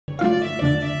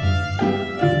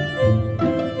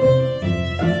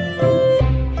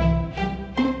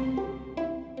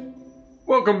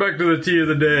Welcome back to the tea of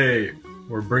the day.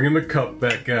 We're bringing the cup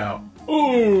back out.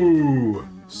 Ooh,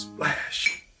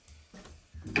 splash.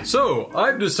 So,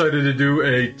 I've decided to do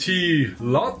a tea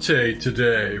latte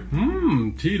today.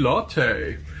 Tea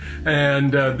latte.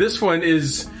 And this one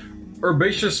is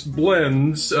Herbaceous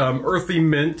Blends, Earthy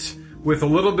Mint, with a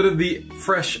little bit of the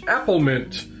fresh apple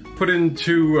mint put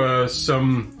into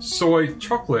some soy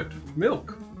chocolate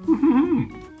milk.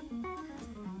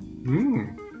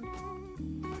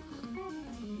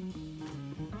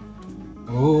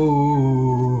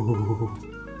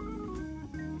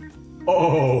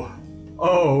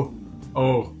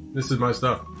 Oh, this is my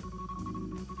stuff.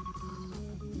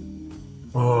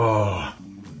 Oh,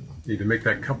 need to make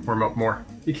that cup warm up more.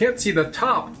 You can't see the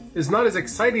top. It's not as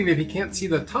exciting if you can't see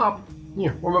the top.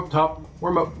 Yeah, warm up top,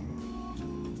 warm up.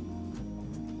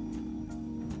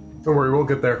 Don't worry, we'll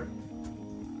get there.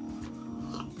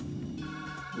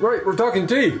 Right, we're talking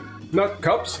tea, not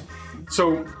cups.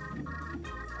 So,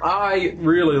 I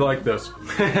really like this.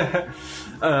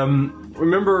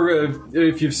 Remember,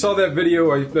 if you saw that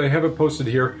video, I have it posted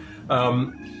here.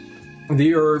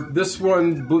 This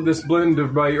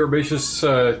blend by Herbaceous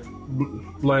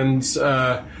Blends,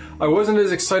 I wasn't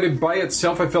as excited by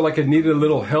itself. I felt like it needed a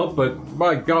little help, but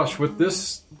my gosh, with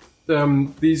this,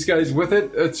 these guys with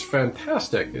it, it's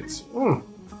fantastic. It's.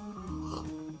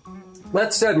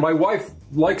 That said, my wife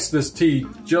likes this tea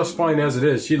just fine as it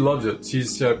is. She loves it.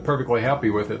 She's perfectly happy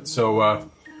with it. So,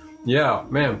 yeah,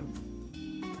 man.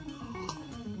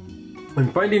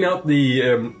 And finding out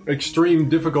the extreme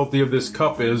difficulty of this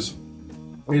cup is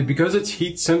because it's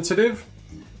heat sensitive,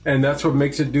 and that's what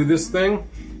makes it do this thing,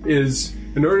 is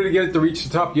in order to get it to reach the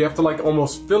top, you have to like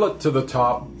almost fill it to the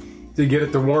top to get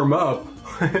it to warm up.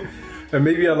 And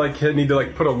maybe I need to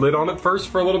like put a lid on it first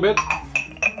for a little bit.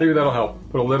 Maybe that'll help.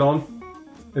 Put a lid on.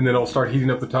 And then I'll start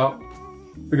heating up the top,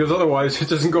 because otherwise it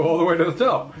doesn't go all the way to the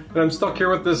top. And I'm stuck here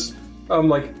with this,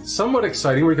 like, somewhat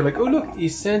exciting, where you can like, oh look,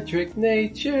 eccentric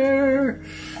nature,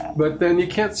 but then you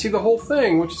can't see the whole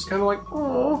thing, which is kind of like,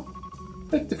 oh,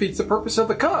 that defeats the purpose of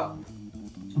the cup.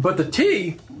 But the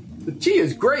tea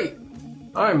is great.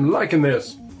 I'm liking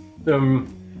this.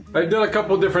 I've done a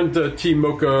couple different tea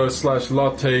mocha /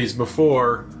 lattes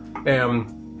before, and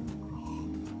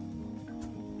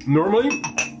normally,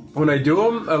 when I do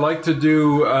them, I like to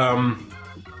do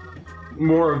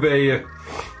more of a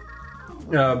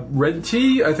red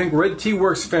tea. I think red tea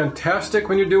works fantastic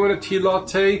when you're doing a tea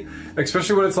latte,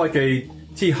 especially when it's like a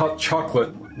tea hot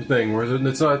chocolate thing, where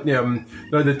it's not,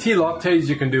 the tea lattes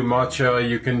you can do matcha,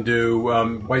 you can do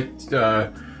white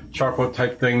chocolate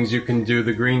type things, you can do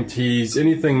the green teas,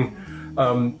 anything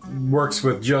works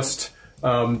with just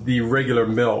the regular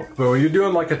milk. But when you're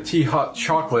doing like a tea hot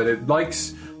chocolate, it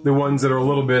likes the ones that are a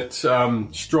little bit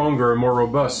stronger and more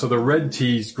robust. So the red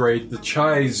tea's great, the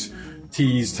chai's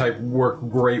teas type work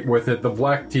great with it, the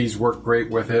black teas work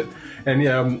great with it,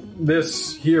 and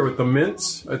this here with the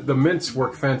mints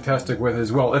work fantastic with it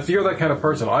as well. If you're that kind of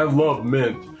person, I love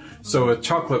mint, so a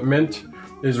chocolate mint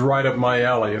is right up my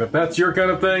alley, and if that's your kind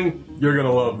of thing, you're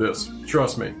gonna love this,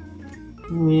 trust me.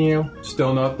 Yeah,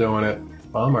 still not doing it,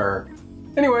 bummer.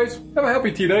 Anyways, have a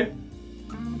happy tea day.